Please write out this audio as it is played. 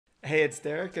Hey, it's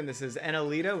Derek, and this is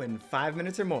Enalito in 5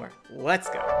 minutes or more. Let's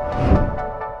go.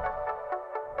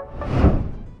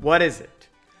 What is it?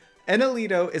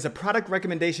 Enalito is a product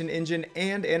recommendation engine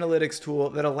and analytics tool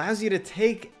that allows you to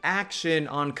take action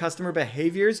on customer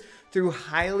behaviors through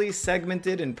highly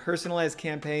segmented and personalized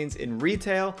campaigns in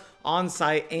retail,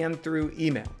 on-site, and through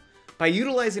email. By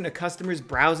utilizing a customer's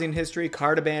browsing history,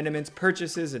 cart abandonments,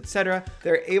 purchases, etc.,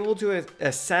 they're able to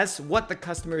assess what the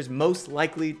customer is most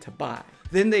likely to buy.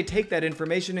 Then they take that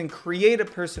information and create a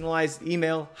personalized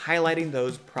email highlighting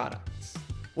those products.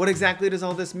 What exactly does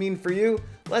all this mean for you?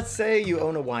 Let's say you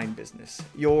own a wine business.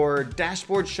 Your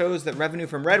dashboard shows that revenue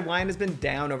from red wine has been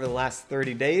down over the last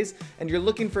 30 days, and you're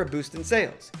looking for a boost in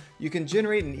sales. You can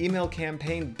generate an email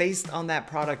campaign based on that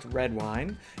product, red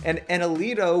wine, and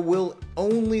Enalito will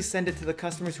only send it to the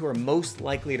customers who are most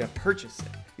likely to purchase it.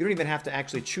 You don't even have to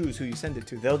actually choose who you send it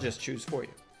to. They'll just choose for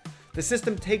you. The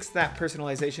system takes that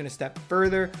personalization a step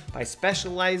further by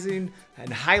specializing and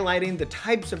highlighting the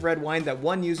types of red wine that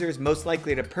one user is most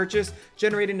likely to purchase,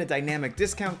 generating a dynamic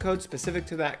discount code specific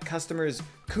to that customer's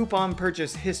coupon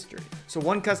purchase history. So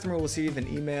one customer will receive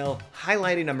an email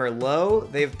highlighting a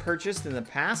Merlot they've purchased in the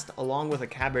past, along with a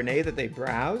Cabernet that they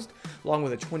browsed, along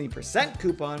with a 20%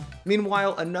 coupon.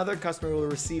 Meanwhile, another customer will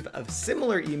receive a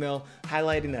similar email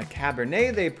highlighting a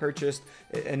Cabernet they purchased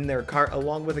in their cart,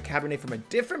 along with a Cabernet from a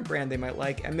different brand they might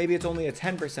like, and maybe it's only a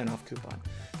 10% off coupon.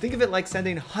 Think of it like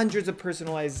sending hundreds of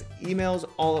personalized emails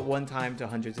all at one time to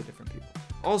hundreds of different people.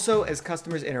 Also, as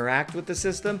customers interact with the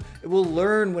system, it will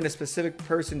learn when a specific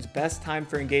person's best time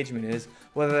for engagement is,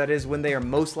 whether that is when they are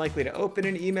most likely to open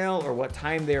an email or what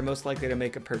time they are most likely to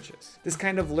make a purchase. This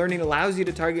kind of learning allows you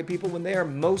to target people when they are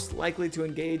most likely to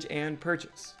engage and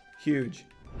purchase. Huge.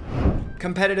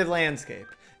 Competitive landscape.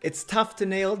 It's tough to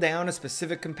nail down a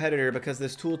specific competitor because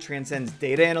this tool transcends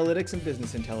data analytics and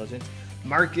business intelligence,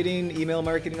 marketing, email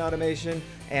marketing automation,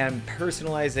 and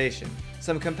personalization.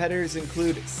 Some competitors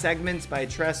include Segments by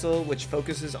Trestle, which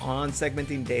focuses on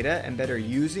segmenting data and better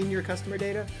using your customer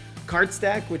data.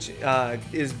 CartStack, which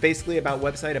is basically about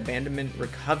website abandonment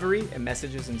recovery and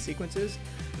messages and sequences.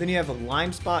 Then you have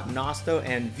LimeSpot, Nosto,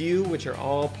 and Vue, which are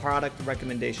all product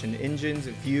recommendation engines.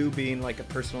 Vue being like a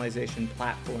personalization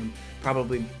platform,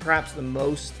 perhaps the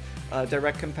most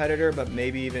direct competitor, but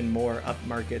maybe even more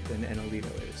upmarket than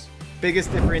Enalito is. Biggest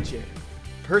differentiator.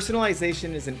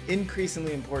 Personalization is an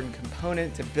increasingly important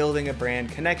component to building a brand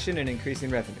connection and increasing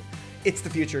revenue. It's the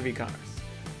future of e-commerce.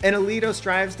 Enalito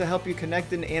strives to help you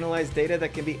connect and analyze data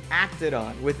that can be acted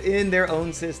on within their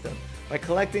own system. By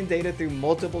collecting data through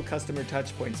multiple customer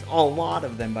touchpoints, a lot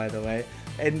of them by the way,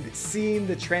 and seeing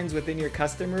the trends within your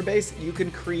customer base, you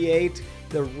can create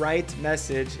the right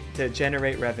message to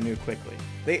generate revenue quickly.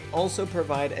 They also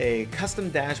provide a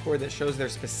custom dashboard that shows their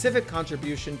specific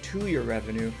contribution to your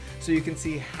revenue so you can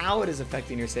see how it is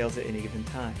affecting your sales at any given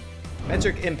time.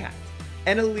 Metric impact.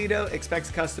 Enalito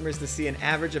expects customers to see an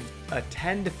average of a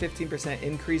 10 to 15%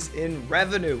 increase in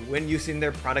revenue when using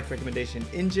their product recommendation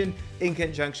engine in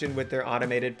conjunction with their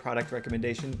automated product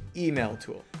recommendation email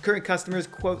tool. Current customers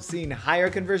quote seeing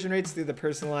higher conversion rates through the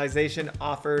personalization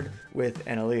offered with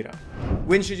Enalito.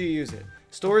 When should you use it?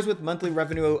 Stores with monthly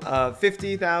revenue of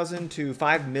 $50,000 to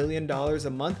 $5 million a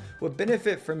month would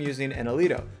benefit from using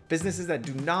Enalito. Businesses that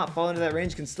do not fall into that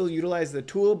range can still utilize the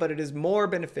tool, but it is more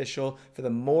beneficial for the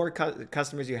more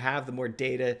customers you have, the more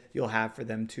data you'll have for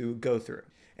them to go through.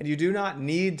 And you do not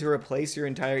need to replace your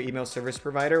entire email service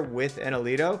provider with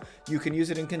Enalito. You can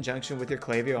use it in conjunction with your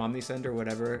Klaviyo, OmniSend, or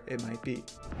whatever it might be.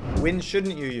 When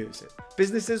shouldn't you use it?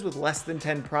 Businesses with less than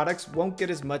 10 products won't get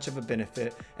as much of a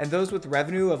benefit, and those with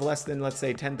revenue of less than, let's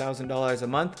say, $10,000 a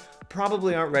month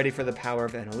probably aren't ready for the power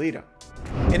of Enalito.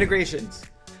 Integrations.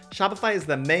 Shopify is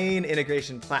the main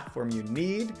integration platform you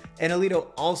need. Enalito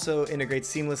also integrates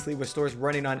seamlessly with stores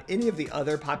running on any of the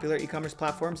other popular e-commerce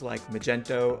platforms like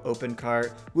Magento,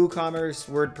 OpenCart, WooCommerce,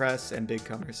 WordPress, and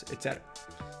BigCommerce, etc.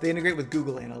 They integrate with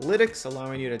Google Analytics,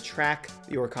 allowing you to track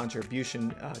your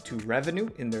contribution to revenue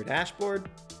in their dashboard.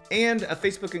 And a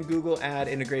Facebook and Google ad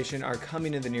integration are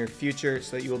coming in the near future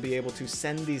so that you will be able to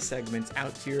send these segments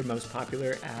out to your most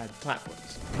popular ad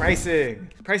platforms. Pricing.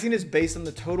 Pricing is based on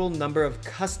the total number of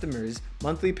customers,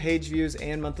 monthly page views,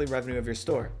 and monthly revenue of your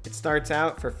store. It starts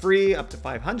out for free up to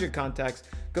 500 contacts,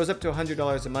 goes up to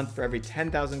 $100 a month for every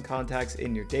 10,000 contacts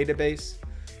in your database.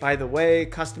 By the way,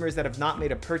 customers that have not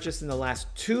made a purchase in the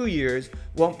last 2 years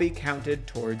won't be counted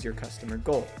towards your customer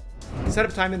goal.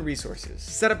 Setup time and resources.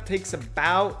 Setup takes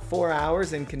about 4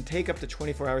 hours and can take up to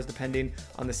 24 hours depending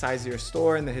on the size of your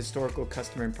store and the historical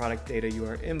customer and product data you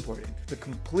are importing. The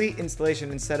complete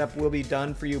installation and setup will be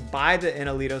done for you by the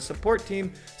Enalito support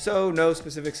team, so no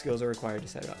specific skills are required to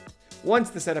set it up.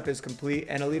 Once the setup is complete,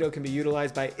 Enalito can be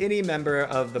utilized by any member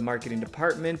of the marketing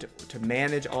department to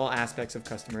manage all aspects of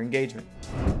customer engagement.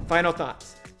 Final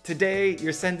thoughts. Today,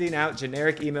 you're sending out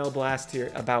generic email blasts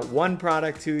here about one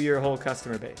product to your whole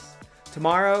customer base.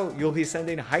 Tomorrow, you'll be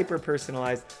sending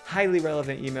hyper-personalized, highly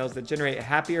relevant emails that generate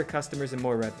happier customers and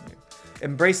more revenue.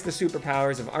 Embrace the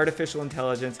superpowers of artificial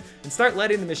intelligence and start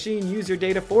letting the machine use your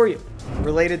data for you.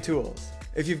 Related tools.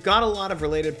 If you've got a lot of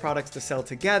related products to sell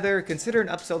together, consider an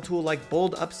upsell tool like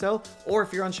Bold Upsell, or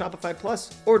if you're on Shopify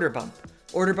Plus, Order Bump.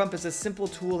 Order Bump is a simple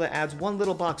tool that adds one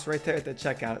little box right there at the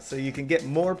checkout so you can get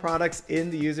more products in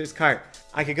the user's cart.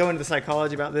 I could go into the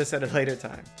psychology about this at a later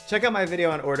time. Check out my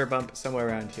video on Order Bump somewhere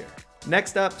around here.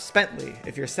 Next up, Spently.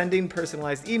 If you're sending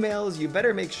personalized emails, you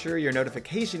better make sure your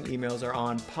notification emails are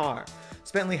on par.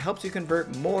 Spently helps you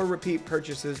convert more repeat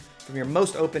purchases from your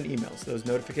most open emails, those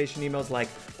notification emails like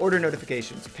order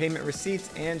notifications, payment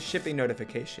receipts, and shipping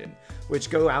notification, which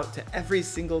go out to every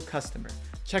single customer.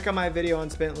 Check out my video on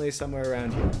Spently somewhere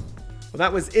around here. Well,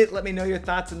 that was it. Let me know your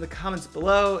thoughts in the comments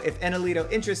below. If Enalito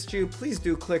interests you, please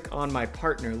do click on my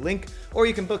partner link, or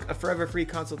you can book a forever free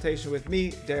consultation with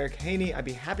me, Derek Haney. I'd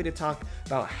be happy to talk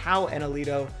about how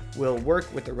Enalito will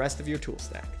work with the rest of your tool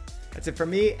stack. That's it from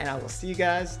me, and I will see you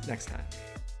guys next time.